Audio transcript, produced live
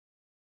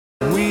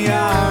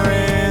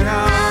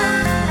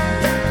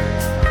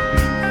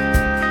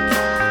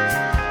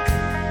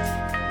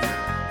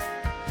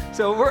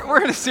So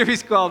we're in a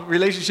series called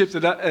Relationships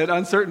at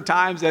Uncertain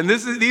Times, and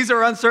these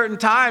are uncertain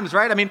times,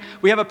 right? I mean,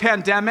 we have a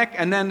pandemic,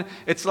 and then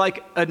it's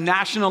like a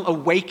national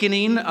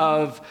awakening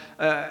of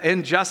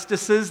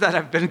injustices that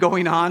have been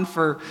going on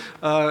for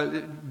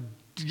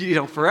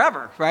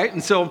forever, right?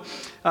 And so,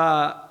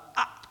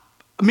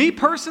 me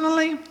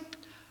personally,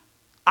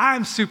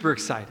 I'm super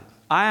excited.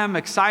 I am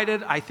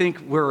excited. I think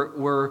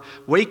we're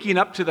waking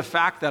up to the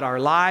fact that our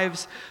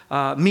lives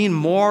mean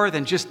more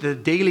than just the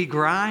daily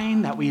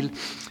grind,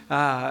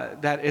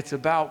 that it's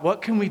about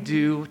what can we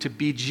do to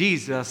be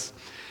Jesus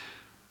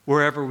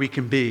wherever we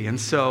can be. And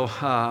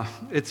so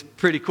it's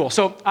pretty cool.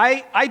 So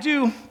I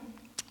do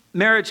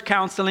marriage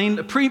counseling,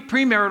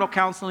 premarital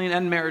counseling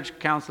and marriage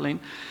counseling.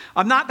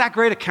 I'm not that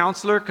great a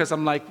counselor because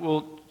I'm like,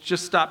 well,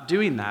 just stop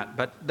doing that.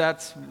 But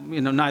that's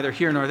neither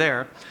here nor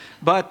there.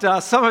 But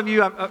some of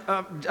you,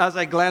 as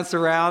I glance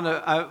around,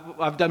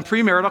 I've done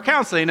premarital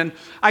counseling, and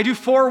I do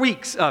 4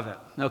 weeks of it.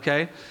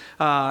 Okay,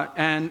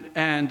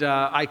 and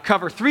I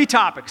cover 3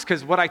 topics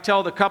because what I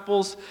tell the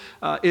couples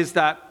is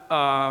that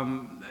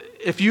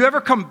if you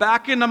ever come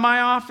back into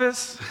my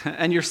office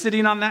and you're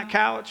sitting on that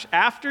couch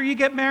after you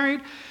get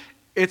married,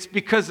 it's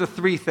because of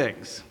 3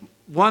 things.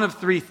 One of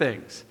 3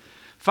 things: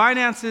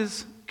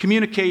 finances,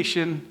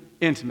 communication,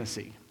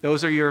 intimacy.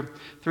 Those are your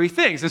 3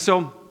 things. And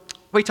so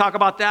we talk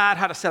about that,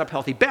 how to set up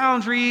healthy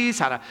boundaries,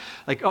 how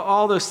to,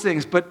 all those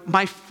things. But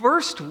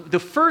the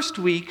first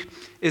week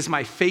is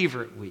my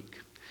favorite week.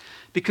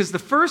 Because the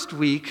first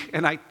week,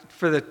 and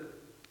for the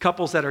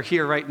couples that are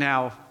here right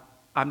now,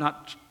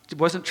 it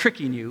wasn't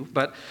tricking you,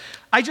 but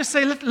I just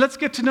say, let's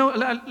get to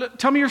know,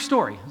 tell me your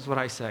story, is what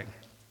I say.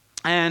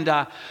 And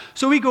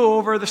so we go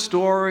over the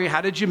story.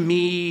 How did you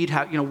meet?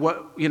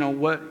 What are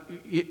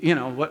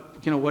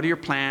your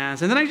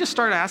plans? And then I just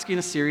start asking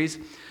a series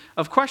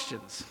of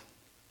questions,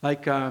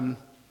 like, how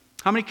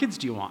many kids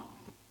do you want?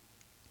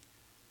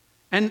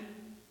 And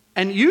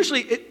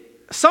usually,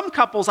 some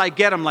couples I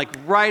get them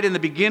right in the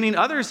beginning.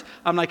 Others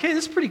I'm like, hey,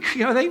 this is pretty.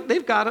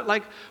 They've got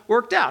it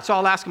worked out. So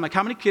I'll ask them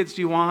how many kids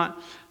do you want?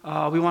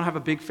 We want to have a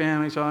big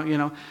family. So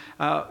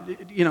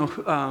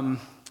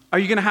are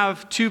you going to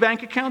have 2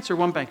 bank accounts or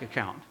 1 bank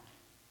account?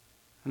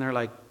 And they're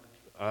like,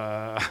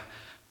 I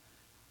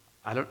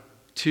don't,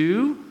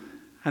 2?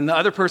 And the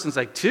other person's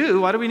like,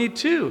 2? Why do we need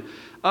 2?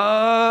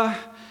 I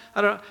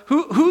don't know.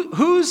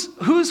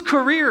 Whose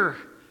career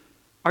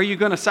are you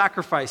going to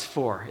sacrifice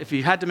for? If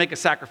you had to make a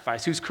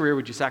sacrifice, whose career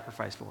would you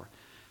sacrifice for?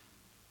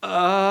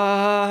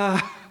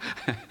 Right.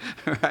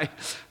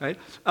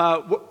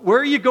 Where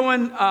are you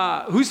going?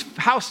 Whose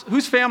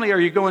family are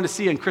you going to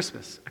see at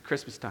Christmas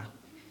time?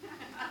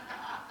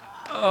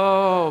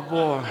 Oh,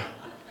 boy.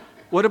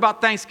 What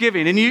about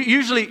Thanksgiving? And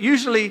usually,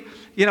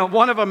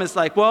 one of them is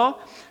like,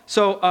 well,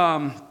 so,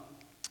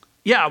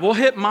 we'll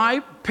hit my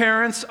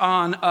parents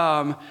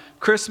on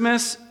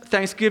Christmas,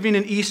 Thanksgiving,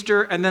 and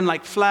Easter, and then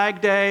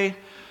Flag Day,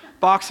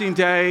 Boxing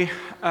Day,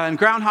 and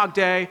Groundhog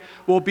Day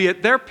will be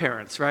at their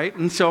parents, right?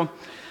 And so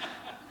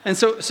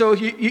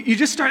you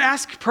just start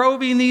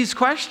probing these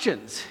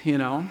questions,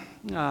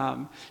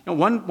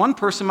 One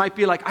person might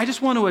be like, I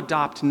just want to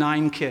adopt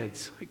 9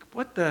 kids.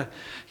 What the,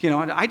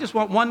 I just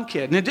want 1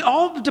 kid. And it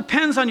all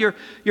depends on your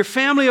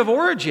family of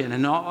origin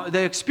and all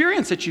the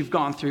experience that you've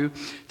gone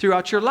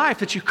throughout your life,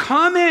 that you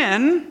come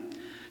in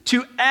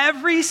to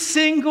every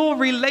single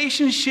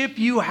relationship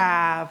you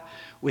have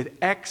with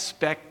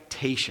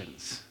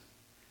expectations.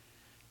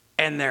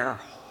 And they're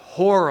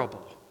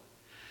horrible.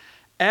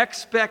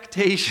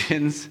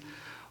 Expectations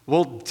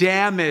will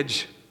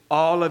damage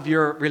all of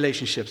your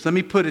relationships. Let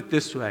me put it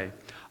this way.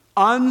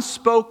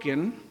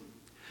 Unspoken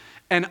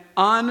and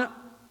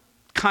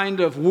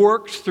kind of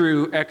worked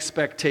through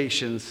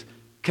expectations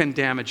can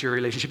damage your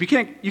relationship.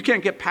 You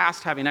can't get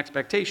past having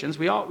expectations.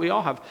 We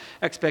all have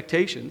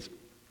expectations.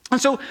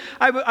 And so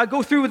I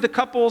go through with the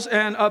couples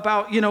and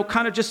about,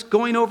 kind of just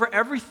going over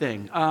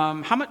everything.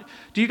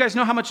 Do you guys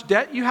know how much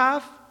debt you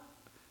have?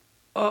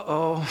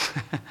 Uh-oh.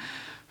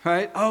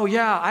 Right? Oh,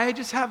 yeah, I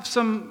just have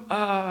some,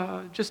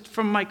 just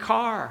from my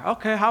car.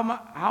 Okay,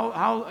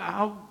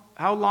 how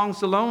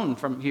long's the loan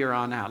from here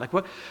on out?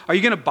 What? Are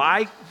you going to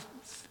buy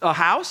a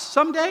house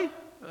someday?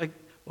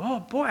 Oh,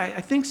 boy,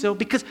 I think so.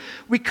 Because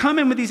we come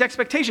in with these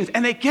expectations,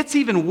 and it gets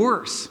even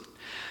worse.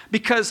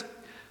 Because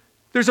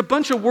there's a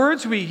bunch of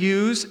words we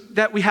use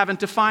that we haven't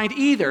defined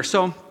either.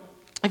 So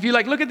if you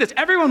look at this,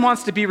 everyone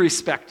wants to be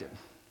respected,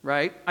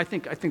 right? I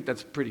think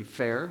that's pretty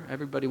fair.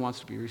 Everybody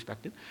wants to be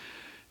respected.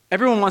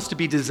 Everyone wants to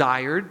be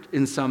desired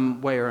in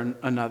some way or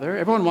another.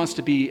 Everyone wants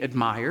to be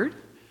admired,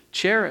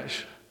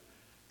 cherished.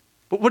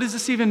 But what does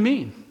this even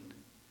mean?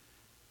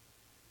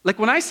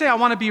 When I say I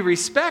want to be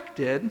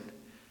respected,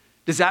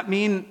 does that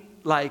mean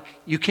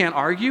you can't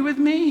argue with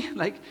me?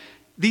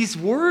 These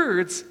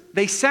words,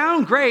 they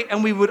sound great,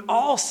 and we would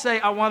all say,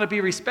 I want to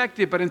be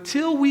respected, but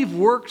until we've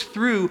worked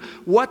through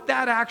what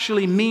that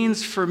actually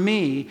means for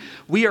me,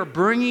 we are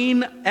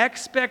bringing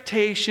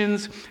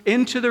expectations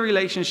into the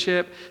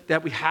relationship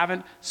that we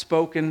haven't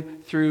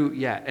spoken through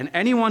yet. And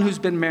anyone who's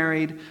been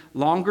married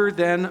longer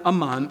than a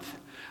month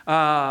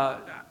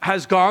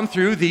has gone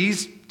through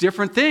these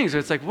different things.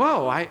 It's like,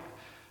 whoa, I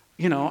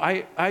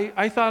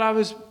thought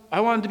I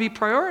wanted to be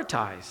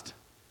prioritized.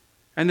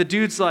 And the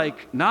dude's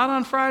like, not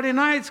on Friday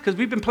nights, because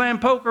we've been playing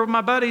poker with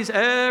my buddies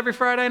every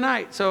Friday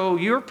night. So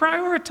you're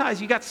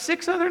prioritized. You got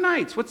 6 other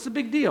nights. What's the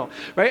big deal,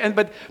 right?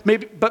 But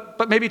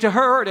maybe to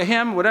her or to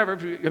him, whatever.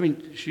 I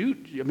mean,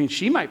 shoot. I mean,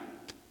 she might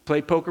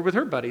play poker with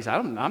her buddies.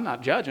 I'm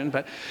not judging,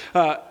 but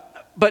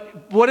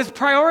what does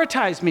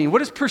prioritized mean? What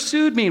does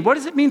pursued mean? What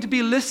does it mean to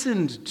be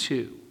listened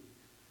to?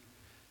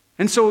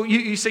 And so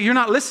you say you're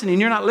not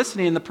listening,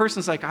 and the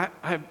person's like,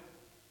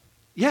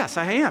 yes,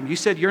 I am. You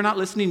said you're not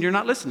listening.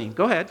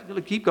 Go ahead,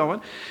 keep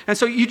going. And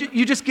so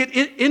you just get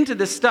into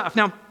this stuff.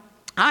 Now,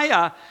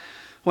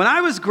 when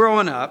I was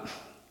growing up,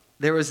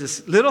 there was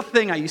this little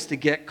thing I used to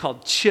get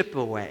called Chip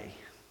Away.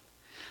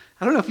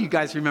 I don't know if you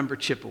guys remember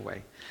Chip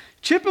Away.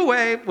 Chip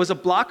Away was a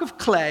block of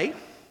clay,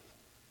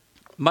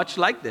 much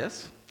like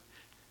this.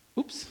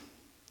 Oops.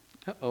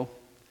 Uh-oh.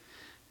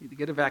 Need to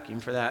get a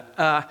vacuum for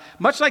that.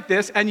 Much like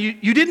this, and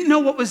you didn't know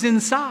what was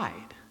inside.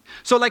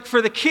 So like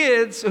for the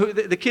kids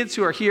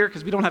who are here,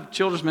 because we don't have a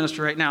children's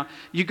ministry right now,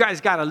 you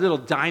guys got a little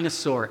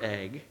dinosaur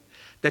egg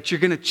that you're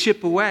going to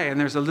chip away, and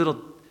there's a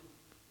little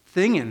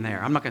thing in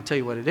there. I'm not going to tell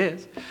you what it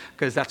is,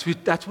 because that's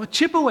what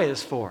Chip Away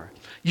is for.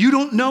 You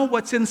don't know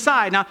what's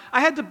inside. Now,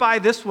 I had to buy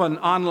this one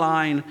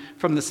online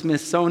from the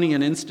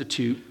Smithsonian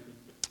Institute,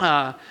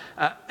 but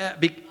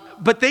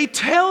they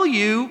tell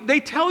you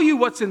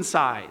what's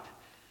inside.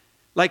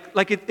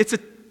 It's a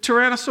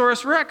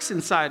Tyrannosaurus Rex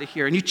inside of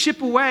here, and you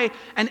chip away,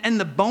 and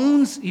the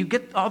bones, you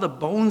get all the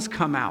bones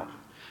come out,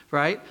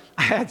 right?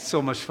 I had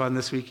so much fun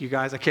this week, you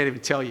guys. I can't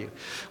even tell you.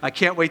 I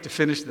can't wait to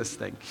finish this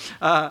thing.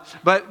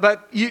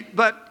 But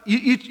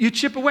you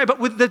chip away. But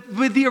with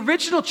the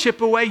original Chip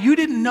Away, you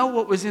didn't know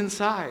what was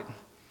inside,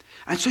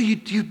 and so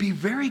you'd be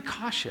very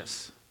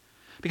cautious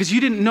because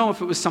you didn't know if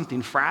it was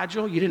something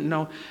fragile. You didn't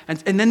know, and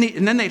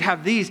then they'd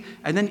have these,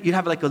 and then you'd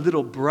have like a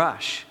little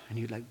brush, and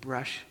you'd like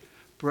brush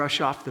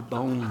off the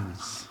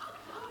bones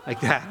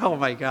like that. Oh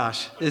my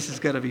gosh, this is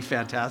going to be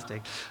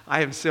fantastic.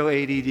 I am so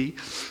ADD,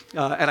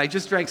 and I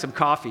just drank some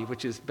coffee,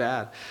 which is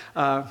bad.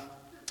 And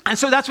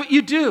so that's what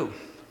you do.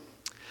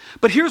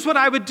 But here's what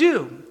I would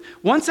do.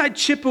 Once I'd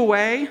chip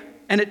away,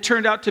 and it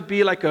turned out to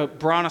be like a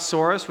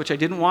brontosaurus, which I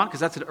didn't want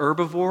because that's an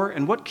herbivore.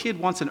 And what kid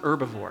wants an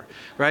herbivore,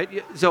 right?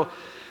 So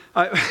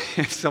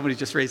somebody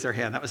just raised their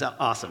hand. That was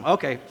awesome.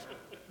 Okay.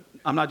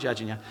 I'm not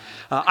judging you.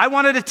 I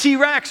wanted a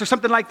T-Rex or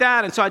something like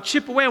that, and so I'd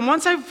chip away. And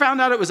once I found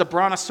out it was a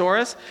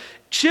brontosaurus,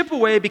 chip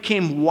away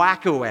became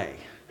whack away.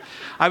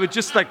 I would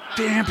just like,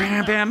 bam,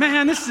 bam, bam,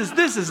 man, this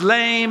is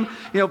lame.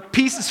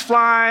 Pieces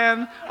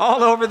flying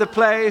all over the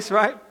place,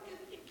 right?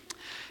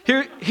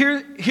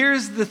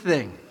 Here's the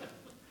thing.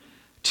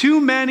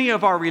 Too many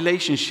of our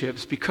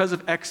relationships, because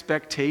of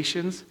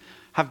expectations,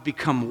 have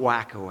become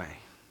whack away.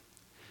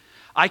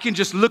 I can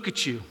just look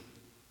at you.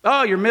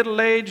 Oh, you're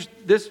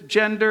middle-aged, this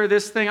gender,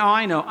 this thing. Oh,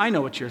 I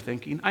know what you're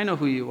thinking. I know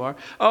who you are.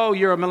 Oh,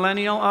 you're a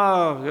millennial.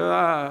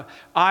 Oh,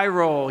 eye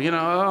roll.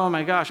 Oh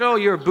my gosh. Oh,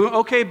 you're a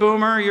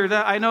boomer. You're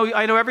that. I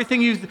know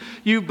everything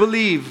you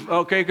believe.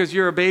 Okay, because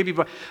you're a baby.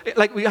 But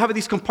like we have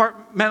these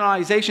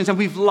compartmentalizations, and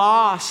we've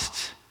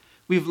lost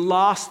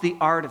the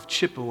art of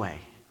chip away.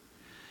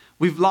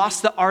 We've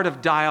lost the art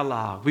of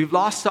dialogue. We've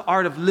lost the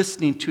art of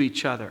listening to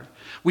each other.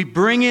 We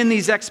bring in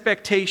these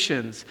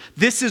expectations.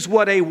 This is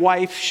what a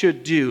wife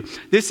should do.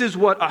 This is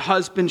what a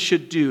husband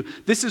should do.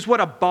 This is what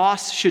a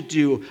boss should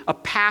do. A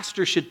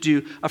pastor should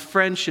do. A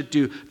friend should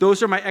do.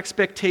 Those are my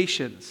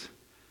expectations.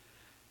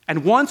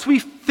 And once we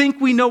think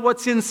we know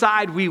what's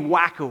inside, we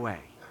whack away.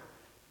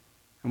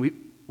 And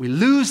we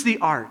lose the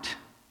art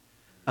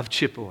of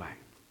chip away.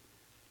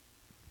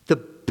 The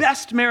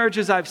best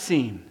marriages I've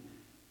seen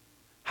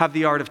have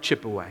the art of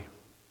chip away.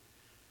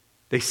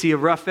 They see a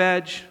rough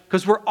edge,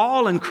 because we're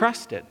all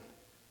encrusted,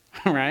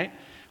 right,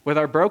 with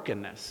our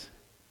brokenness.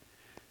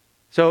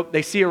 So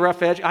they see a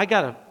rough edge. I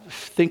got to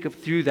think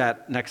through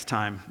that next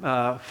time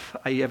I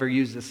ever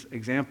use this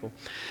example.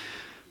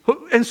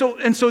 And so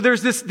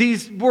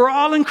there's we're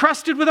all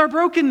encrusted with our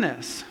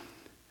brokenness.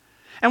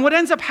 And what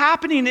ends up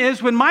happening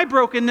is when my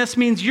brokenness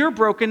means your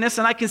brokenness,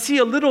 and I can see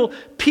a little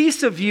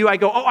piece of you, I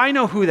go, oh, I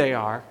know who they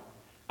are.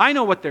 I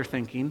know what they're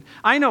thinking.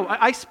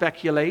 I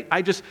speculate.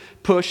 I just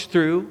push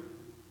through.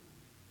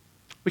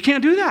 We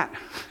can't do that.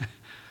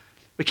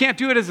 We can't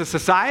do it as a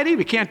society.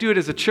 We can't do it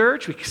as a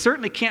church. We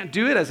certainly can't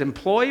do it as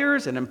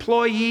employers and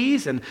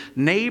employees and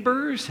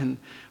neighbors. And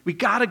we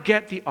got to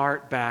get the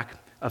art back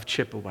of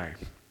chip away.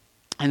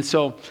 And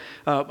so,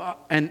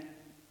 and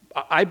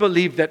I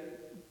believe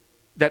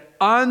that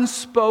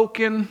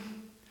unspoken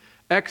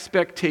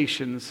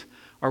expectations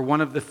are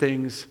one of the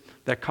things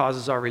that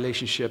causes our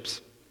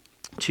relationships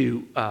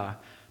to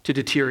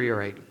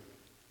deteriorate.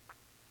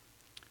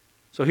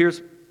 So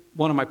here's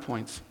one of my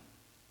points.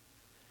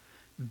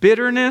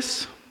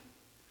 Bitterness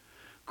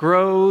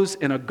grows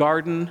in a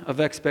garden of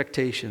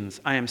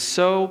expectations. I am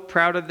so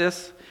proud of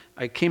this.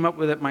 I came up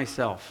with it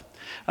myself.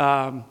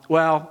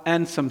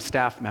 And some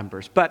staff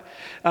members. But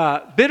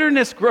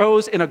bitterness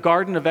grows in a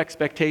garden of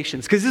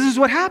expectations, because this is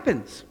what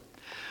happens.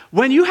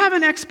 When you have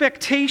an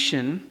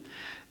expectation,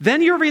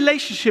 then your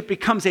relationship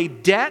becomes a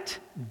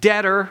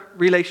debt-debtor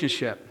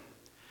relationship.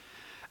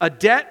 A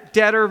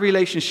debt-debtor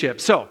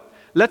relationship. So,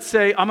 let's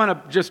say, I'm going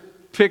to just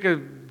pick a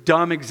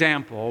dumb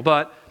example,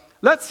 but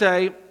let's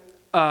say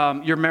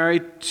you're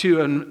married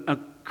to an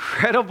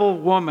incredible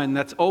woman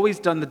that's always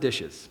done the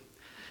dishes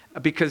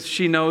because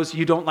she knows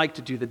you don't like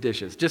to do the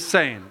dishes. Just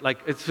saying.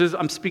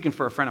 I'm speaking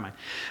for a friend of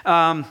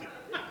mine.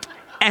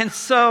 And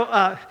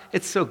so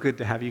it's so good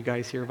to have you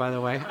guys here, by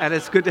the way. And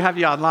it's good to have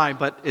you online,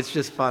 but it's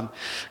just fun.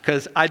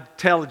 Because I'd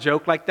tell a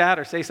joke like that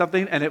or say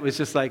something, and it was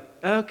just like,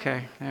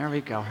 okay, there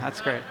we go.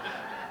 That's great.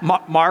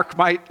 Mark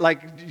might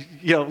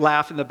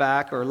laugh in the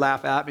back or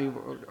laugh at me,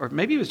 or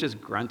maybe he was just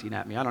grunting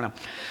at me. I don't know.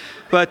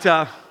 But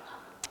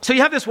so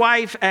you have this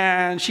wife,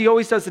 and she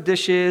always does the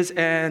dishes,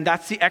 and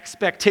that's the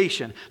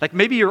expectation. Like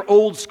maybe you're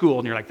old school,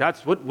 and you're like,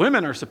 that's what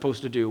women are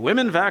supposed to do.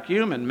 Women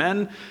vacuum, and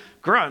men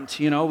grunt,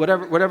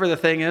 whatever the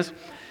thing is.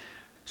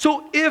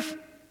 So if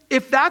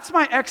that's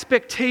my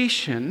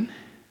expectation,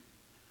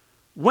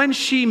 when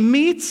she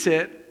meets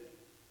it,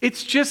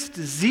 it's just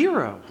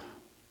zero.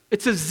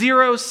 It's a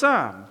zero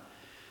sum.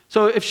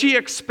 So if she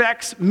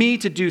expects me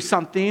to do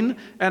something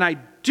and I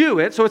do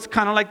it, so it's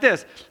kind of like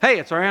this. Hey,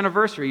 it's our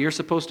anniversary. You're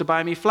supposed to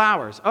buy me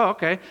flowers. Oh,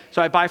 okay.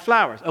 So I buy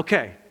flowers.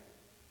 Okay.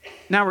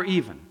 Now we're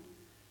even.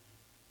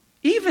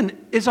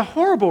 Even is a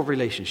horrible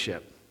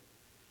relationship.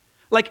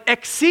 Like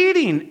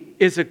exceeding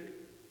is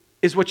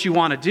what you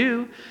want to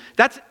do.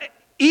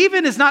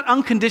 Even is not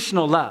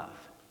unconditional love.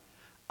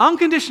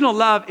 Unconditional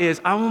love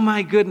is, oh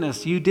my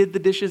goodness, you did the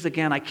dishes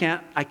again. I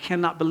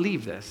cannot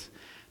believe this.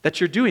 That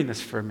you're doing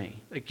this for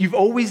me. Like you've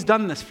always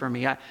done this for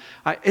me.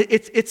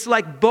 It's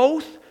like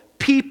both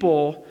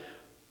people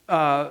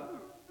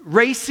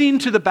racing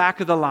to the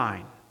back of the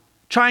line,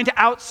 trying to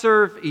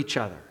outserve each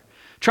other,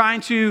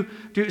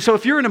 so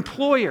if you're an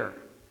employer,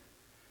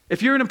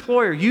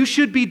 you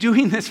should be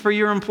doing this for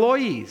your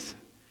employees.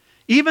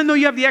 Even though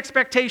you have the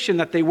expectation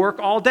that they work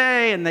all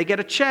day and they get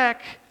a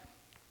check,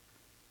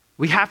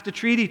 we have to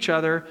treat each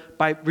other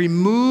by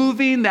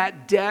removing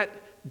that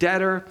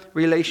debt-debtor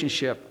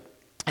relationship.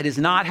 It is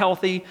not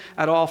healthy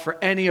at all for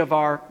any of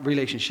our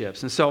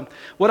relationships. And so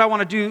what I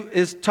want to do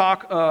is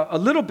talk a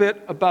little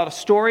bit about a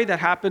story that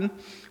happened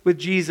with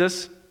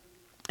Jesus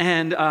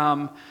and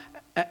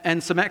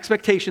some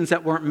expectations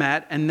that weren't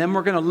met. And then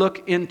we're going to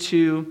look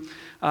into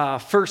 1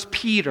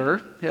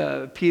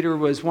 Peter. Peter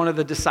was one of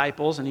the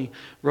disciples, and he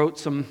wrote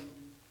some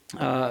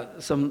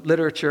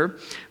literature.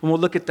 And we'll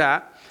look at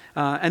that.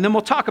 And then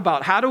we'll talk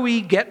about how do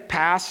we get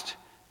past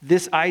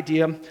this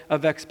idea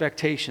of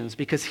expectations.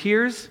 Because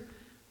here's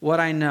what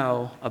I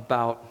know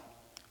about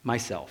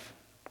myself.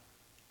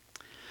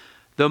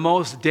 The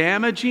most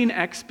damaging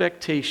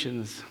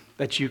expectations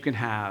that you can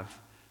have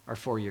are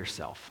for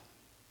yourself.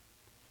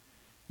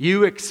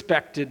 You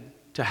expected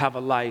to have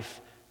a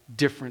life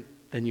different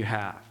than you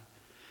have.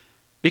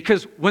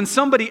 Because when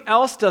somebody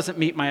else doesn't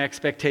meet my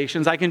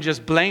expectations, I can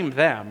just blame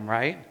them,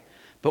 right?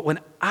 But when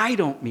I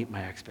don't meet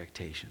my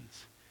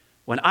expectations,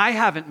 when I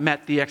haven't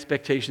met the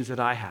expectations that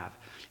I have,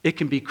 it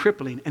can be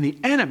crippling. And the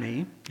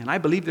enemy, and I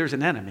believe there's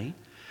an enemy,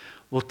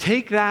 will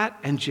take that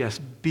and just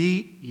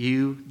beat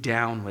you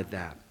down with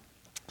that.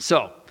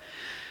 So,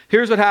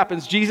 here's what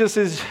happens. Jesus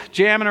is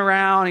jamming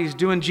around. He's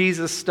doing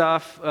Jesus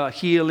stuff,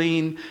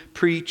 healing,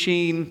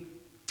 preaching,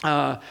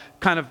 kind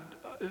of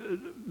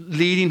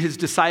leading his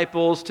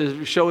disciples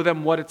to show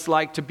them what it's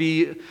like to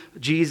be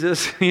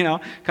Jesus,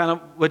 kind of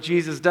what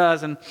Jesus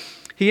does. And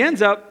he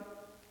ends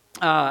up,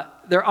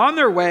 they're on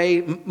their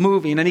way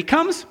moving, and he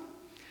came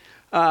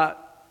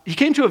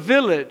to a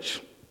village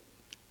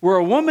where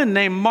a woman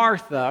named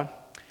Martha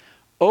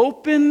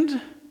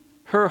opened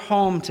her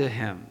home to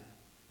him.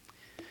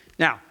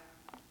 Now,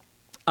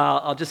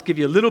 I'll just give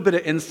you a little bit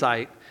of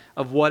insight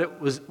of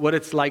what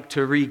it's like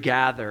to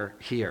regather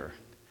here.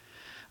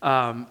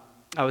 I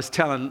was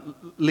telling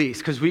Lise,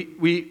 because we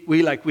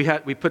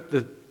put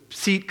the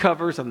seat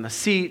covers on the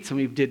seats, and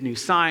we did new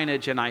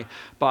signage, and I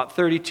bought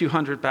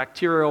 3,200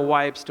 bacterial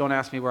wipes. Don't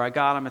ask me where I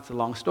got them. It's a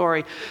long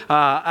story.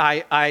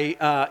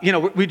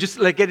 We just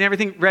getting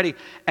everything ready.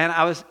 And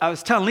I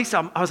was telling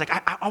Lisa, I was like,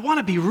 I want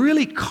to be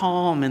really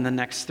calm in the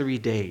next 3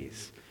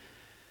 days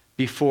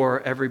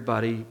before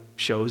everybody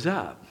shows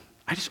up.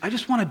 I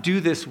just want to do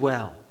this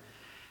well.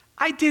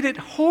 I did it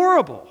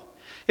horrible.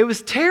 It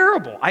was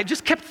terrible. I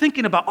just kept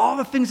thinking about all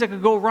the things that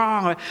could go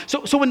wrong.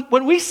 So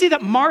when we see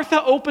that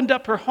Martha opened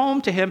up her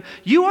home to him,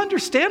 you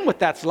understand what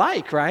that's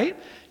like, right?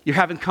 You're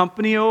having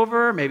company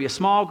over, maybe a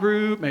small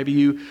group,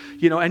 maybe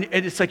and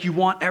it's like you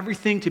want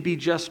everything to be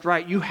just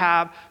right. You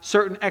have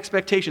certain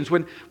expectations.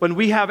 When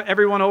we have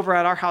everyone over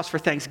at our house for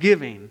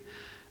Thanksgiving,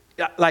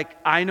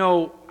 I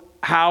know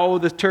how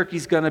the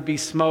turkey's going to be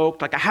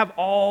smoked. I have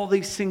all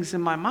these things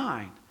in my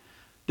mind.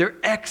 They're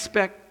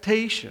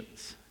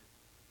expectations.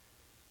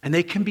 And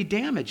they can be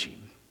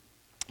damaging.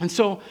 And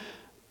so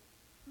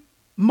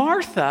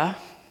Martha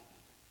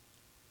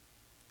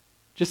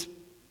just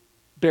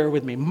bear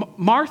with me.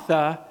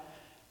 Martha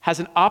has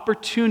an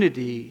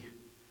opportunity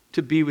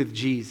to be with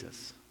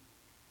Jesus.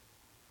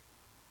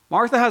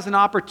 Martha has an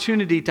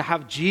opportunity to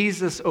have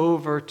Jesus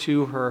over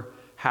to her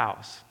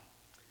house.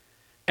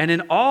 And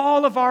in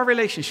all of our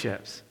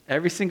relationships,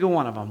 every single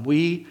one of them,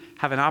 we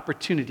have an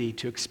opportunity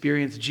to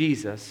experience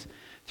Jesus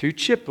through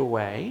chip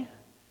away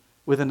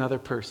with another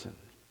person.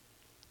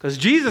 Because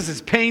Jesus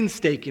is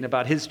painstaking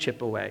about his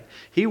chip away.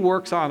 He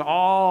works on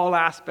all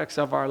aspects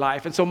of our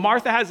life. And so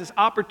Martha has this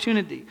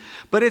opportunity.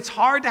 But it's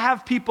hard to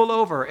have people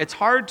over. It's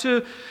hard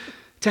to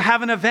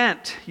have an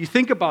event. You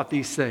think about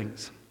these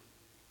things.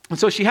 And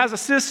so she has a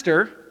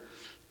sister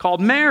called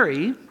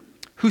Mary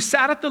who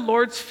sat at the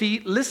Lord's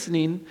feet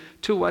listening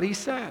to what he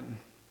said.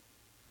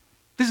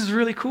 This is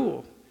really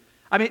cool.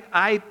 I mean,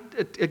 I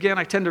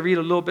tend to read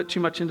a little bit too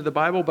much into the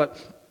Bible, but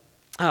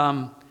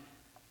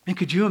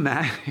could you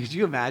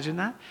imagine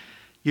that?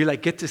 You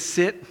get to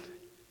sit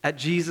at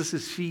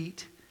Jesus'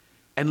 feet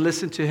and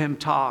listen to him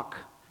talk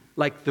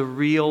like the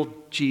real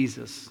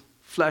Jesus,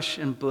 flesh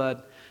and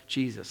blood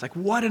Jesus.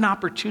 What an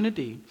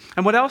opportunity.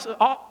 And what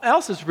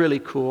else is really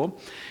cool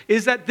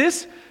is that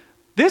this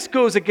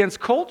goes against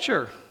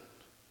culture.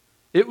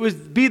 It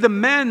would be the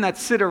men that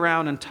sit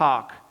around and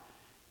talk.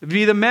 It would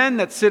be the men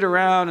that sit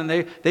around and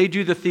they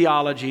do the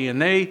theology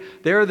and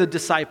they're the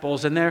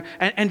disciples and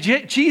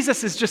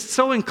Jesus is just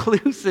so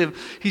inclusive.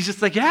 He's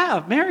just like,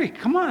 yeah, Mary,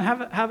 come on,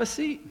 have a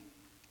seat.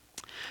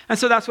 And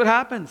so that's what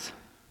happens.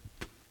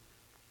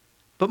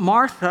 But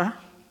Martha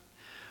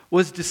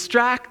was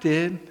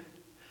distracted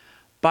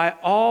by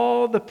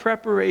all the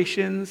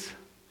preparations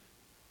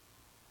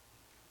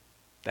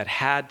that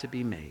had to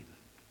be made.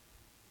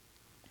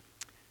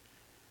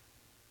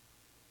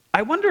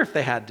 I wonder if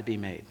they had to be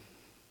made.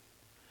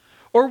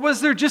 Or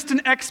was there just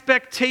an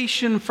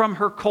expectation from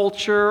her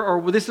culture,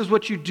 or this is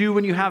what you do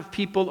when you have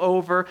people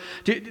over,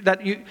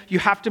 that you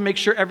have to make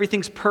sure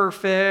everything's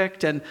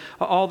perfect and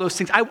all those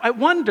things? I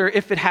wonder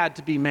if it had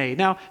to be made.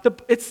 Now,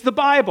 it's the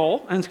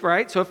Bible,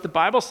 right? So if the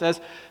Bible says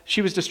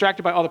she was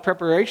distracted by all the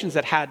preparations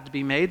that had to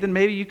be made, then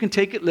maybe you can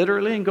take it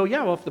literally and go,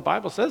 yeah, well, if the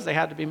Bible says they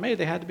had to be made,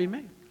 they had to be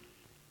made.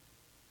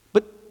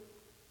 But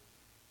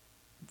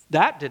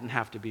that didn't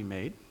have to be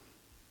made,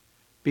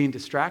 being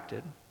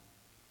distracted.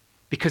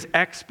 Because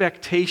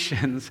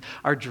expectations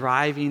are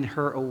driving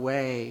her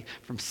away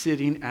from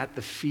sitting at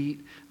the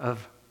feet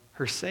of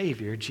her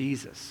Savior,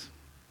 Jesus.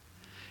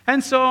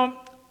 And so,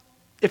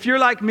 if you're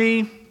like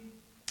me,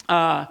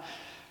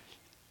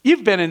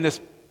 you've been in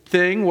this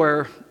thing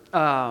where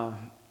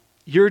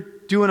you're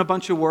doing a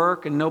bunch of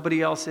work and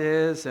nobody else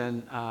is,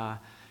 and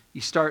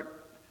you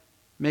start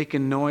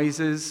making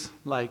noises,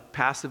 like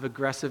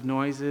passive-aggressive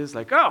noises,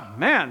 like, oh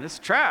man, this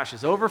trash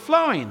is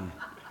overflowing.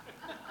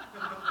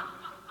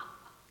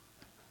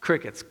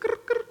 Crickets.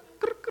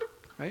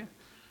 Right?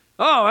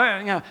 Oh,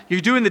 yeah. You're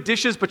doing the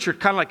dishes, but you're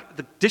kind of like,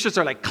 the dishes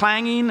are like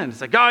clanging, and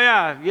it's like, oh,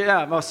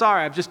 yeah, well,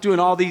 sorry, I'm just doing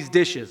all these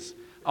dishes,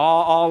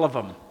 all of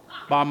them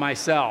by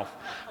myself,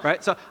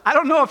 right? So I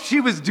don't know if she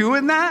was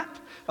doing that,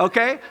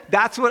 okay?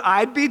 That's what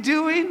I'd be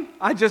doing.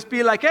 I'd just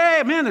be like,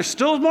 hey, man, there's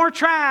still more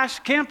trash.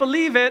 Can't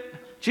believe it.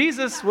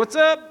 Jesus, what's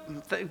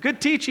up?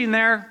 Good teaching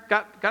there.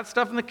 Got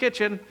stuff in the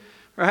kitchen,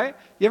 right?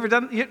 You ever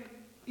done,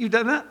 you've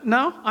done that?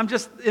 No? I'm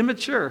just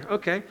immature.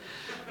 Okay.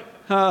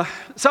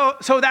 So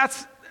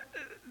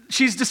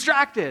she's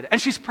distracted, and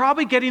she's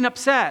probably getting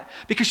upset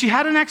because she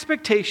had an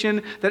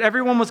expectation that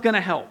everyone was going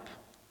to help,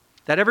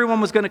 that everyone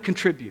was going to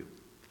contribute.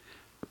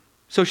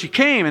 So she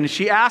came and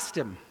she asked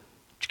him.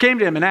 She came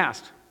to him and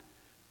asked,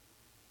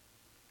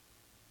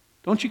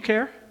 don't you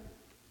care?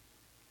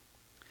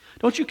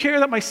 Don't you care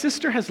that my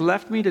sister has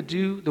left me to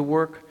do the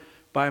work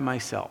by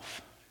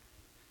myself?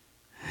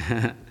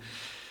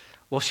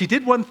 Well, she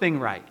did one thing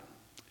right.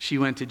 She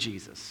went to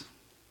Jesus.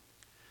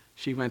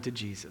 She went to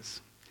Jesus.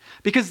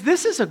 Because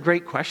this is a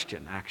great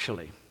question,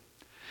 actually.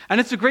 And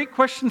it's a great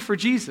question for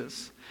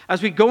Jesus.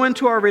 As we go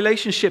into our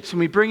relationships and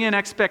we bring in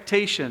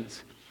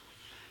expectations.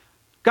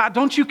 God,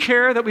 don't you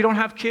care that we don't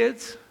have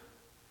kids?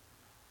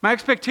 My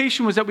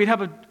expectation was that we'd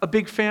have a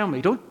big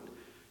family. Don't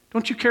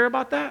you care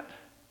about that?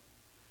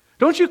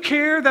 Don't you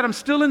care that I'm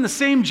still in the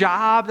same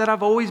job that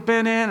I've always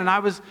been in, and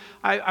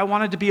I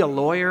wanted to be a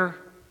lawyer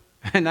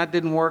and that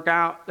didn't work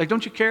out?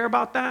 Don't you care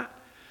about that?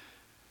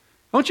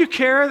 Don't you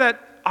care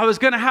that I was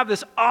going to have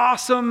this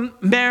awesome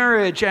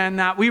marriage and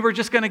that we were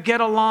just going to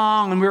get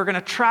along and we were going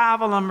to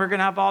travel and we were going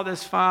to have all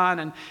this fun,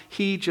 and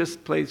he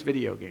just plays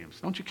video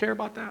games? Don't you care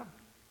about that?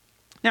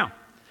 Now,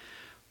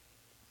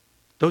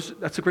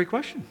 that's a great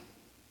question.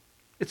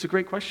 It's a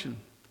great question.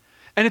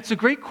 And it's a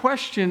great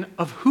question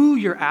of who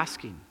you're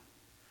asking.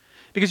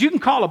 Because you can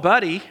call a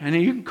buddy and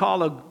you can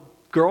call a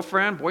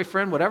girlfriend,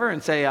 boyfriend, whatever,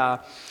 and say,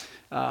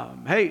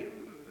 hey,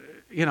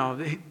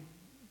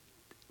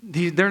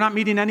 they're not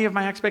meeting any of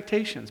my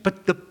expectations.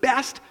 But the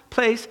best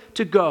place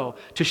to go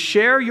to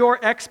share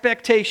your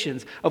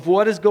expectations of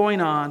what is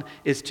going on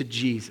is to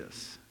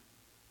Jesus.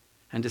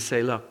 And to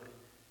say, look,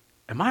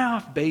 am I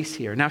off base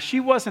here? Now, she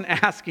wasn't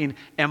asking,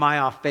 am I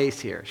off base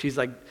here?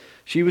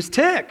 She was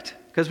ticked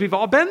because we've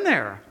all been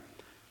there.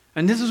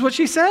 And this is what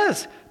she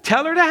says.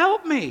 tell her to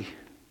help me.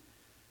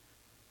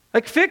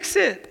 Like, fix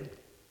it.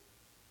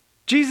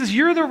 Jesus,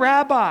 you're the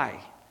rabbi.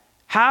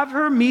 Have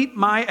her meet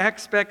my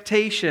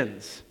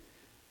expectations.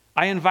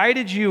 I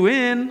invited you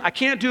in. I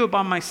can't do it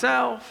by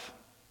myself.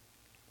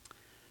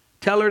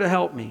 Tell her to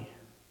help me.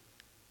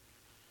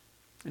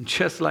 And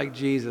just like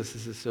Jesus,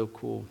 this is so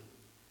cool.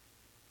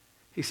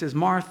 He says,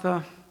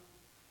 Martha,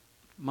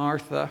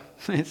 Martha,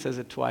 it says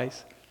it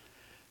twice.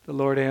 The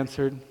Lord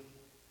answered,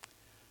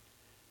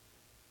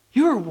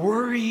 you are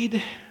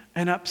worried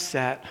and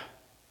upset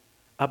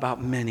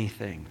about many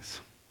things.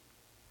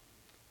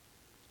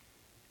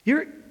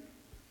 You're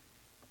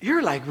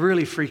like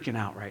really freaking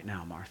out right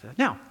now, Martha.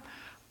 Now,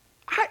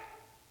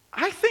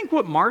 I think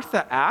what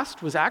Martha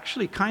asked was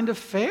actually kind of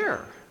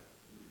fair.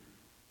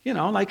 You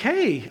know, like,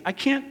 hey, I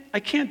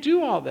can't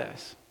do all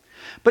this.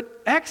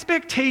 But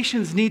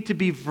expectations need to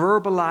be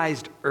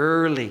verbalized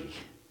early.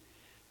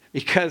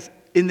 Because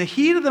in the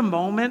heat of the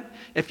moment,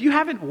 if you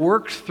haven't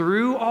worked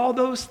through all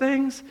those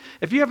things,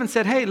 if you haven't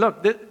said, hey,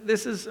 look,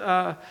 this is,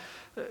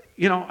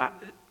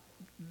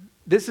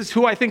 this is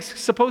who I think's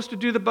supposed to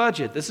do the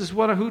budget. This is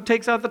who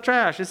takes out the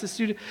trash. This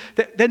is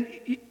then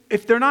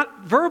if they're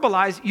not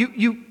verbalized,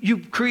 you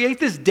create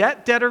this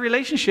debtor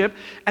relationship,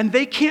 and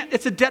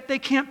it's a debt they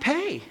can't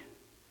pay.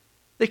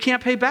 They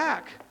can't pay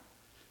back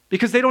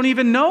because they don't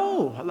even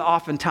know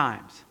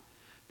oftentimes.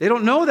 They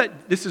don't know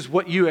that this is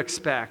what you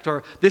expect,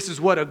 or this is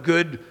what a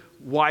good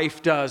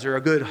wife does, or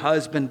a good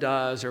husband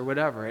does, or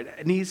whatever.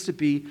 It needs to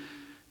be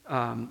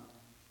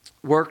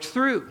worked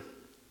through,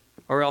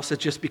 or else it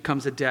just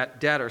becomes a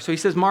debtor. So he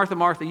says, Martha,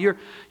 Martha,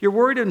 you're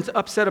worried and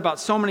upset about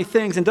so many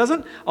things. And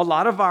doesn't a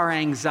lot of our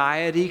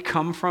anxiety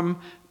come from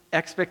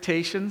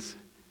expectations,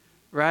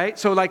 right?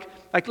 So like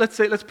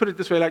let's put it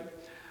this way,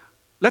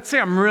 let's say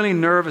I'm really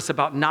nervous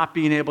about not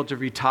being able to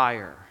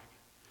retire.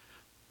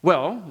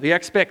 Well, the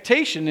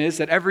expectation is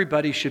that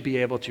everybody should be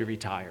able to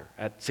retire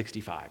at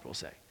 65, we'll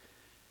say.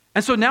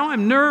 And so now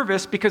I'm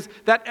nervous because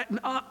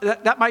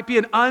that might be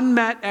an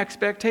unmet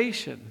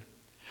expectation.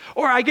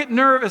 Or I get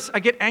nervous, I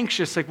get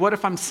anxious, like what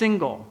if I'm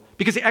single?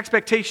 Because the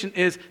expectation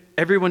is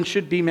everyone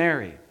should be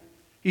married.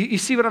 You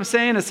see what I'm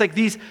saying? It's like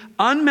these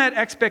unmet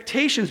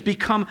expectations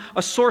become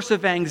a source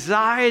of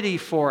anxiety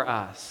for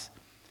us.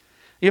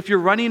 If you're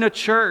running a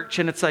church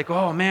and it's like,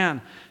 oh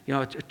man,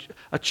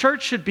 a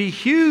church should be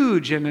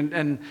huge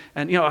and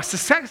a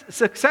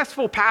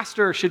successful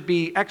pastor should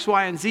be X,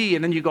 Y, and Z.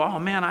 And then you go, oh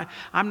man,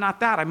 I'm not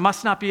that. I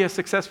must not be a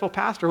successful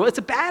pastor. Well, it's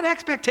a bad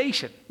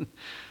expectation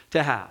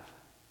to have.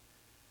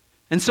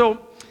 And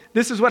so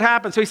this is what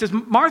happens. So he says,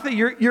 Martha,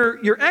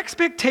 your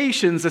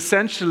expectations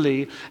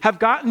essentially have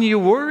gotten you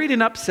worried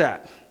and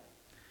upset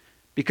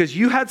because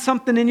you had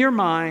something in your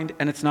mind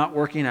and it's not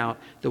working out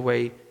the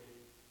way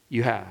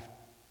you have.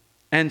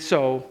 And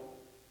so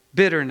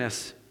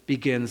bitterness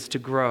begins to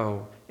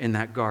grow in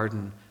that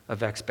garden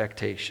of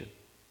expectation.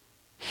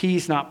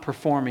 He's not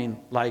performing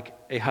like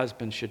a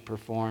husband should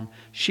perform.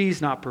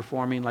 She's not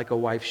performing like a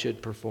wife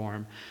should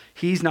perform.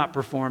 He's not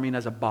performing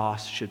as a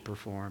boss should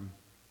perform.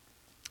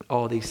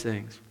 All these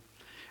things.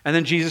 And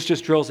then Jesus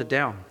just drills it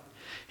down.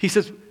 He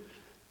says,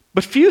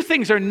 but few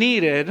things are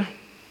needed,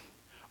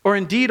 or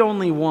indeed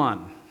only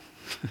one.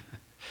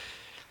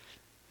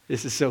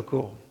 This is so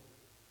cool.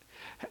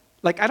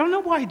 Like, I don't know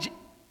why,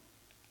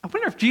 I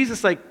wonder if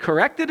Jesus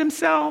corrected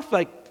himself,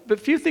 but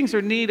few things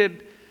are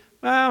needed.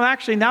 Well,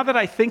 actually, now that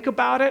I think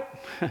about it,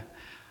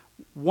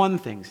 one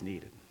thing's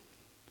needed.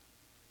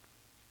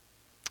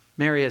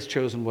 Mary has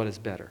chosen what is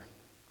better.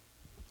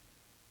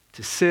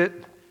 To sit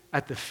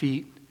at the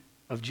feet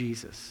of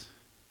Jesus.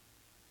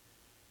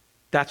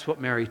 That's what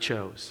Mary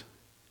chose.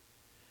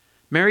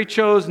 Mary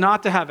chose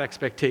not to have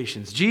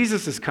expectations.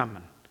 Jesus is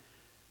coming.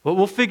 Well,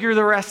 we'll figure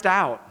the rest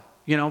out.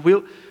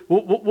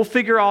 We'll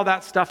figure all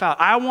that stuff out.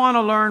 I want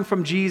to learn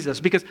from Jesus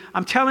because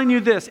I'm telling you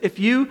this, if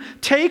you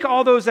take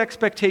all those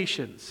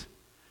expectations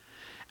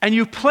and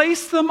you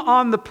place them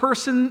on the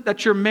person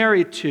that you're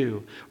married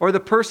to, or the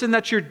person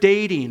that you're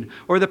dating,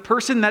 or the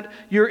person that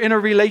you're in a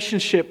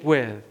relationship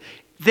with,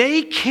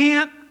 they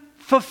can't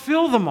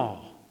fulfill them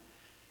all.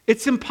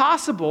 It's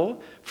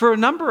impossible for a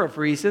number of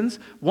reasons,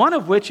 one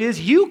of which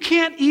is you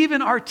can't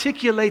even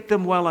articulate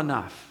them well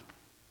enough.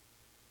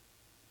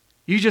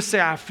 You just say,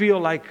 I feel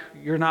like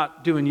you're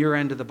not doing your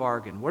end of the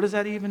bargain. What does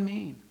that even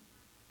mean?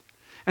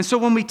 And so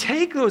when we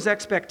take those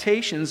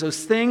expectations,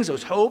 those things,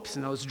 those hopes,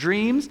 and those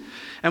dreams,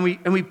 and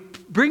we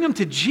bring them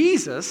to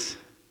Jesus,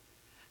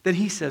 then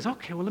he says,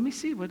 okay, well, let me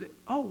see.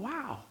 Oh,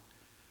 wow.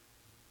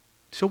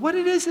 So what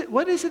is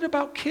it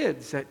about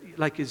kids that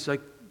is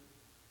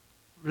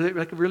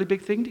really, a really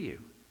big thing to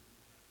you?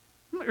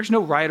 There's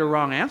no right or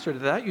wrong answer to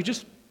that. You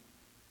just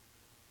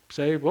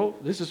say, well,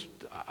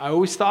 I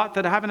always thought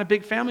that having a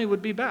big family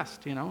would be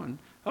best, and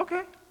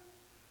okay,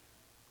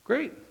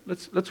 great.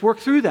 Let's work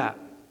through that.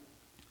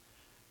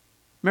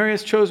 Mary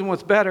has chosen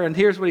what's better, and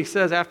here's what he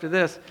says after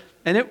this,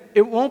 and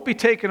it won't be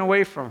taken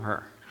away from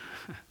her.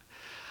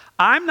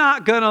 I'm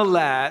not going to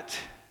let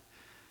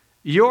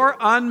your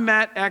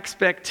unmet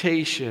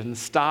expectations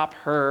stop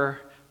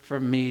her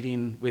from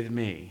meeting with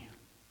me.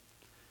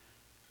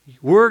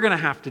 We're going to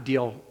have to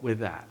deal with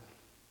that.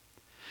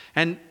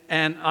 And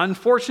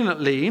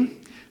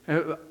unfortunately,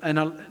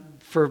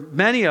 for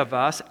many of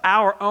us,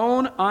 our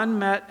own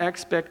unmet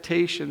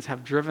expectations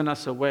have driven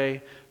us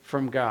away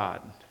from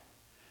God.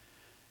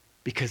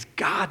 Because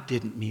God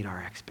didn't meet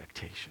our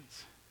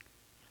expectations.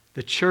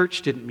 The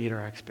church didn't meet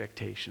our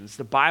expectations.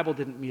 The Bible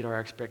didn't meet our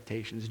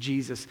expectations.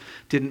 Jesus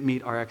didn't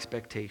meet our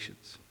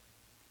expectations.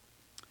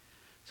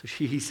 So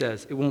he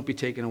says, it won't be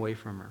taken away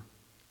from her.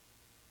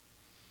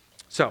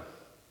 So,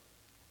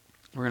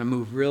 we're going to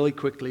move really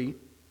quickly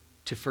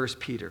to 1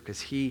 Peter, because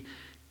he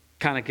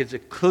kind of gives a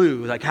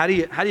clue, like how do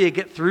you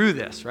get through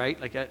this, right?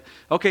 Like,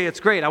 okay, it's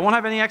great. I won't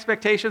have any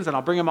expectations, and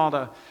I'll bring them all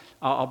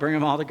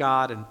to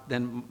God, and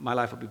then my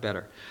life will be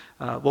better.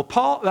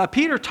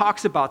 Peter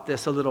talks about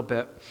this a little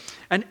bit,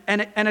 and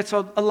it's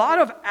a lot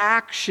of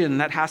action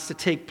that has to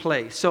take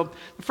place. So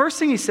the first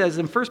thing he says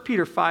in 1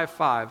 Peter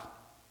 5:5,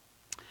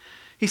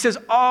 he says,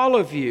 all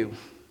of you,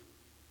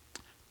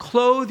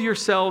 clothe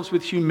yourselves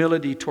with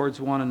humility towards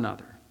one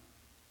another.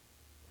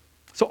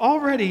 So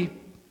already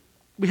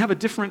we have a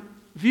different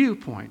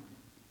viewpoint.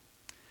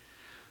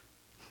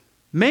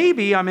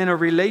 Maybe I'm in a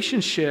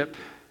relationship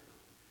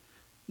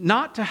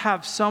not to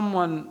have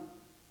someone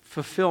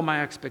fulfill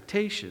my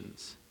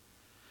expectations.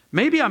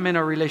 Maybe I'm in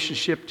a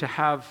relationship to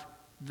have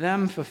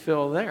them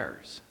fulfill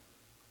theirs.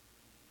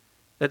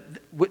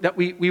 That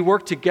we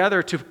work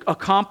together to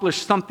accomplish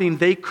something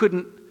they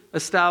couldn't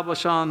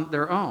establish on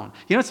their own.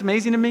 You know what's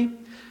amazing to me?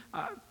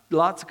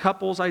 Lots of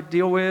couples I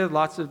deal with,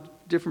 lots of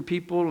different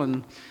people,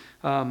 and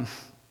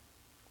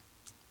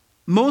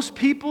most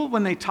people,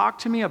 when they talk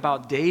to me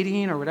about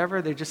dating or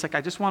whatever, they're just like,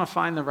 I just want to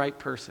find the right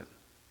person.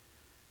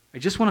 I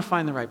just want to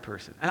find the right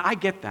person. And I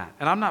get that.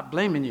 And I'm not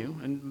blaming you.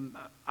 And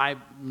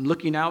I'm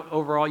looking out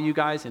over all you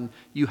guys, and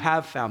you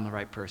have found the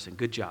right person.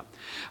 Good job.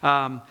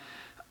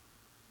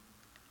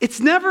 It's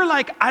never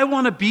like I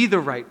want to be the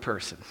right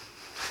person.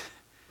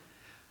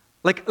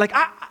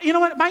 You know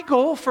what? My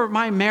goal for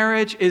my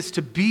marriage is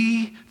to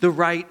be the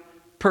right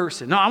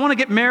person. No, I want to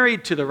get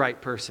married to the right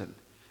person.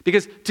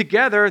 Because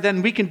together,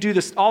 then we can do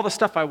all the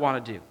stuff I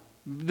want to do.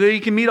 We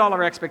can meet all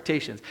our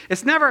expectations.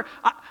 It's never,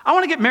 I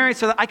want to get married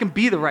so that I can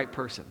be the right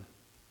person.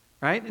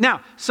 Right?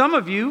 Now, some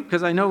of you,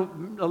 because I know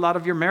a lot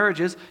of your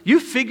marriages, you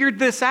figured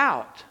this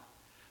out.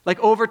 Like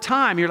over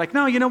time, you're like,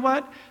 no, you know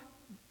what?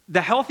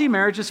 The healthy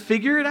marriages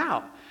figure it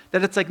out.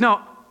 That it's like,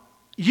 no,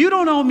 you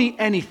don't owe me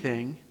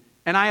anything,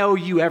 and I owe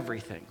you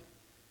everything.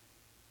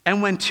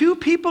 And when two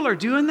people are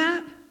doing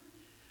that,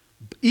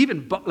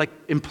 even like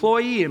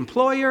employee,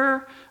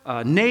 employer,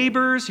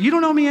 neighbors, you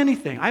don't owe me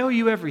anything. I owe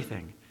you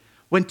everything.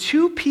 When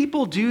two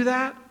people do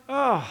that,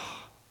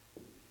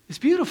 it's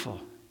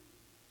beautiful.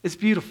 It's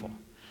beautiful.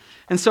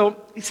 And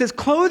so he says,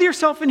 clothe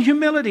yourself in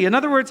humility. In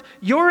other words,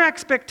 your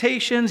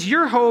expectations,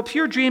 your hopes,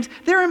 your dreams,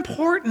 they're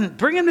important.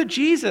 Bring them to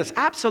Jesus.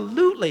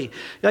 Absolutely.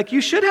 Like you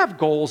should have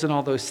goals and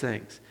all those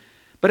things.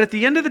 But at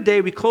the end of the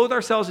day, we clothe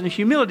ourselves in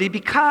humility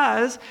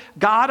because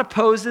God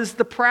opposes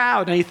the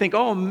proud. And you think,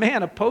 oh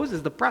man,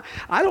 opposes the proud.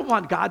 I don't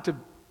want God to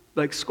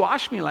like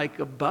squash me like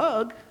a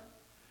bug.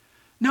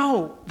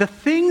 No, the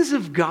things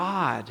of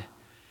God,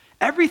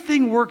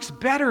 everything works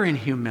better in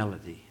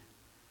humility.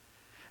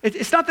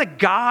 It's not that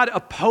God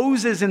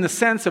opposes in the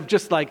sense of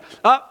just like,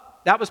 oh,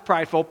 that was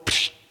prideful,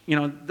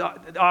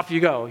 off you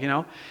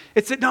go,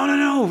 It's that,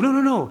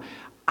 no.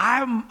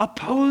 I'm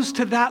opposed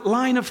to that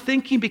line of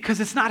thinking because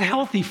it's not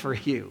healthy for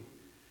you.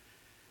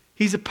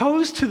 He's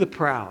opposed to the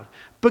proud,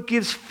 but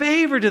gives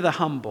favor to the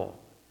humble.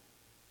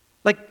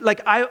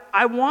 Like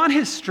I want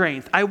his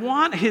strength. I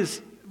want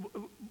his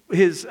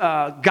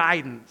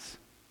guidance.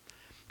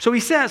 So he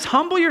says,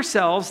 humble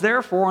yourselves,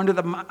 therefore, under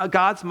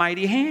God's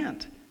mighty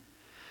hand.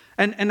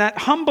 And that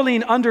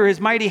humbling under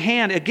his mighty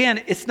hand,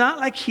 again, it's not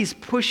like he's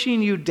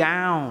pushing you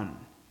down,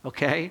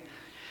 okay?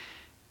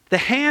 The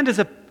hand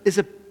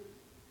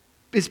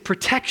is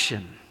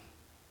protection.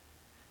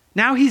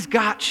 Now he's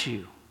got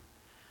you.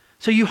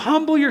 So you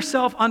humble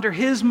yourself under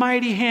his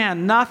mighty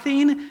hand.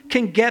 Nothing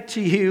can get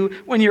to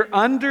you when you're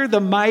under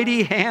the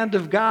mighty hand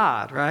of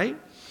God, right?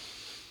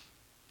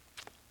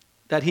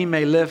 That he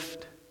may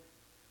lift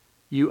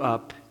you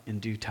up in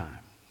due time.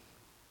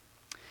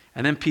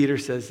 And then Peter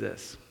says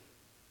this.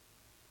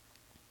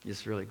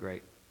 It's really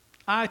great.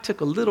 I took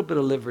a little bit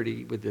of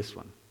liberty with this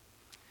one.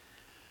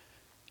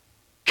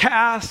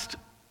 Cast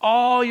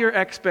all your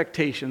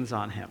expectations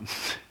on him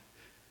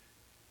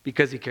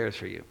because he cares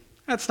for you.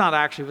 That's not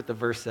actually what the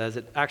verse says.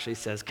 It actually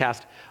says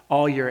cast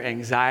all your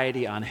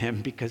anxiety on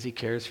him because he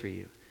cares for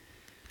you.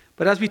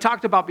 But as we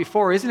talked about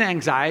before, isn't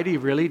anxiety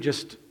really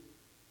just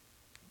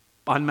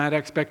unmet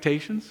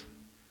expectations?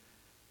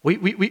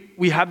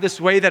 We have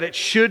this way that it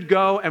should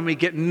go, and we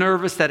get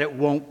nervous that it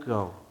won't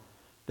go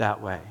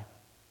that way.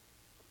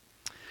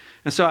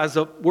 And so as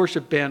the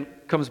worship band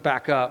comes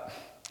back up,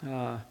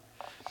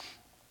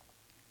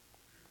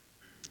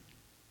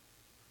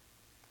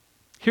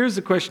 here's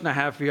the question I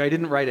have for you. I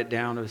didn't write it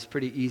down. It was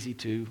pretty easy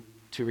to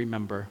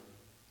remember.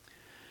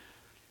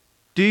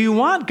 Do you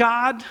want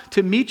God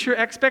to meet your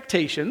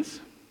expectations,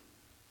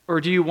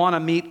 or do you want to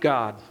meet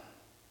God?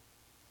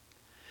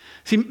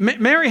 See,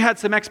 Mary had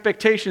some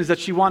expectations that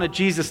she wanted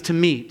Jesus to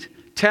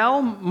meet.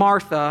 Tell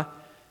Martha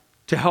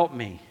to help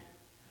me.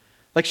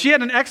 Like she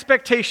had an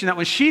expectation that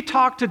when she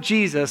talked to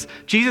Jesus,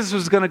 Jesus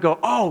was going to go,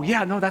 oh,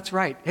 yeah, no, that's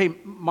right. Hey,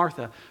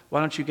 Martha, why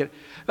don't you get it?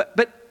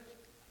 But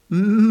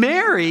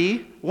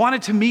Mary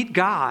wanted to meet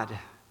God.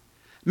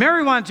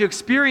 Mary wanted to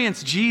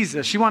experience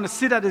Jesus. She wanted to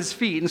sit at his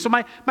feet. And so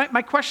my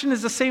question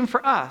is the same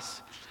for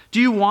us. Do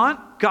you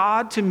want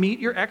God to meet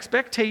your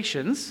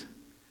expectations?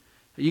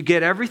 You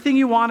get everything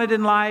you wanted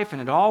in life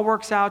and it all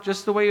works out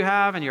just the way you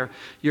have, and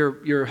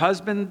your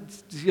husband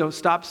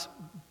stops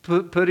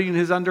putting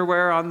his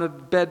underwear on the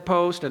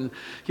bedpost, and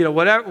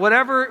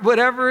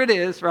whatever it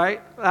is,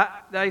 right?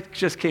 I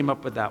just came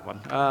up with that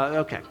one.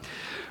 Okay,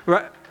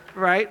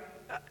 right.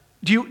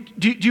 Do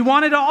you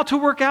want it all to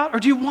work out, or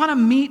do you want to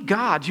meet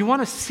God? Do you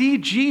want to see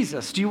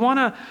Jesus? Do you want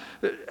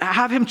to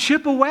have him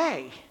chip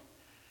away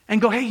and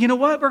go, hey, you know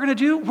what we're going to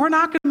do? We're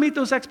not going to meet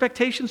those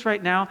expectations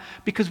right now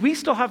because we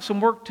still have some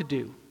work to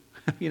do.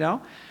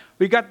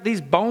 We got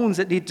these bones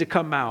that need to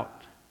come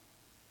out.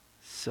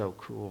 So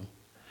cool.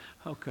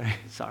 Okay,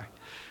 sorry.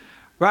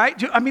 Right?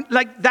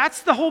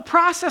 That's the whole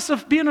process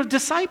of being a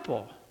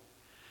disciple,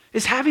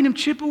 is having him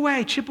chip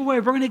away.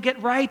 We're going to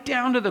get right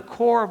down to the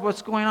core of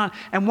what's going on.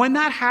 And when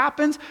that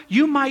happens,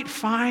 you might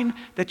find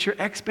that your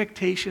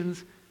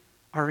expectations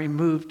are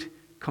removed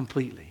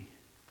completely.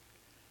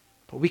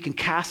 But we can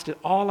cast it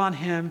all on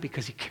him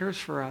because he cares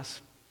for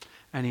us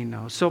and he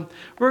knows. So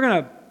we're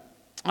going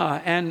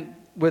to end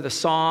with a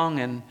song.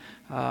 And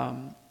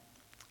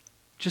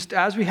just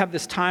as we have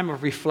this time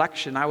of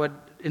reflection, I would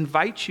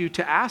invite you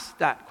to ask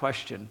that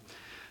question.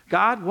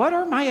 God, what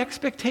are my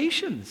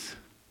expectations?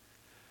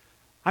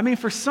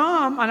 For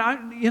some,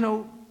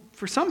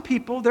 for some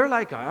people, they're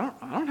like, I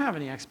don't have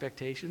any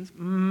expectations.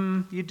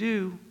 You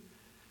do.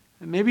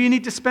 And maybe you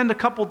need to spend a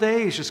couple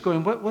days just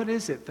going, what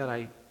is it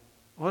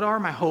what are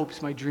my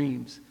hopes, my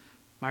dreams,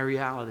 my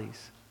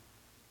realities?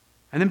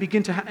 And then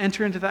begin to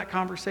enter into that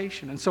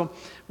conversation. And so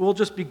we'll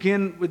just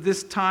begin with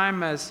this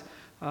time as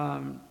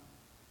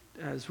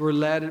we're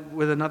led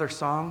with another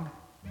song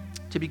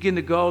to begin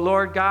to go,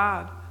 Lord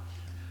God,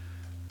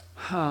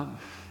 I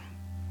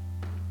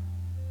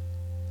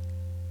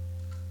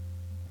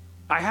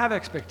have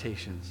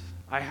expectations.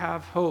 I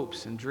have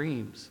hopes and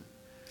dreams.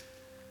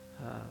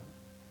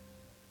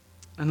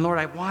 And Lord,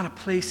 I want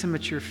to place them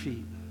at your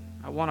feet.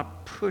 I want to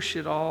push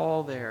it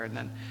all there. And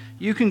then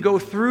you can go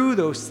through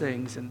those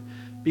things and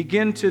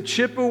begin to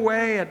chip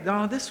away at,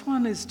 no, this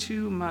one is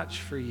too much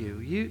for you.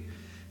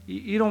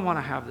 You don't want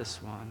to have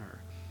this one. Or,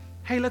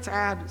 hey, let's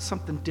add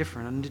something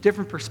different and a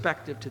different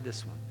perspective to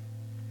this one.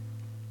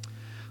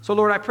 So,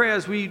 Lord, I pray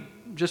as we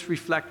just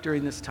reflect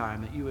during this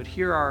time that you would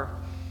hear our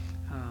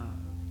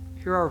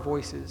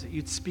voices, that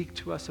you'd speak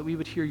to us, that we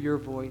would hear your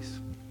voice.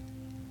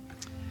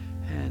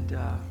 And,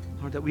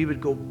 Lord, that we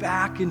would go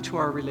back into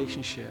our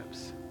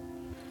relationships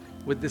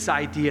with this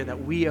idea that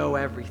we owe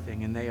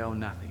everything and they owe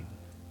nothing.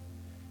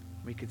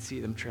 We could see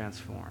them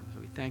transformed.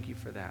 So we thank you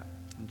for that.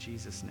 In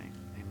Jesus' name,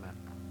 amen.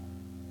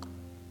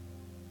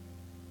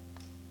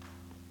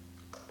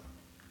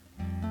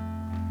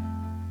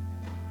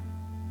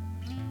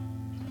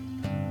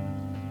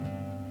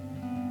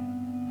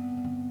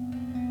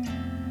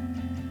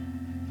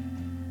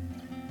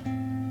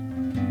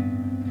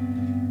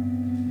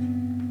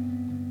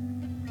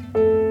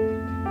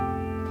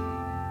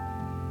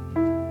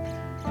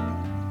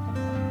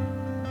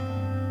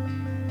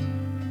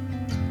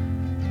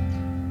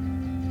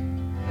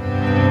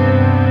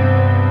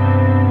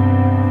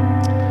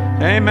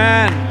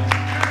 Amen.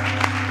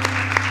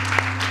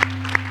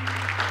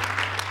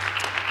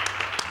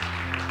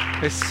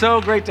 It's so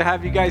great to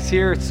have you guys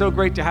here. It's so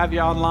great to have you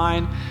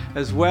online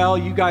as well.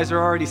 You guys are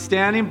already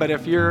standing, but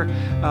if you're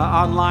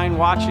online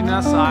watching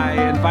us,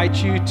 I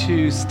invite you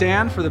to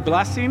stand for the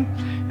blessing.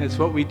 It's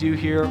what we do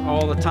here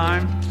all the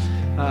time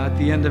at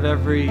the end of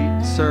every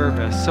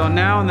service. So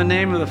now in the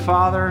name of the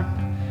Father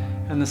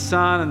and the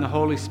Son and the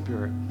Holy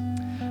Spirit,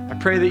 I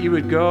pray that you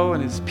would go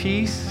in his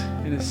peace,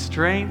 in his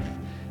strength,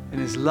 in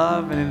his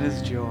love, and in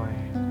his joy.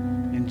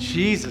 In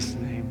Jesus'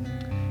 name,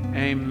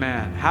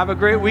 amen. Have a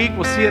great week.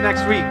 We'll see you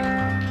next week.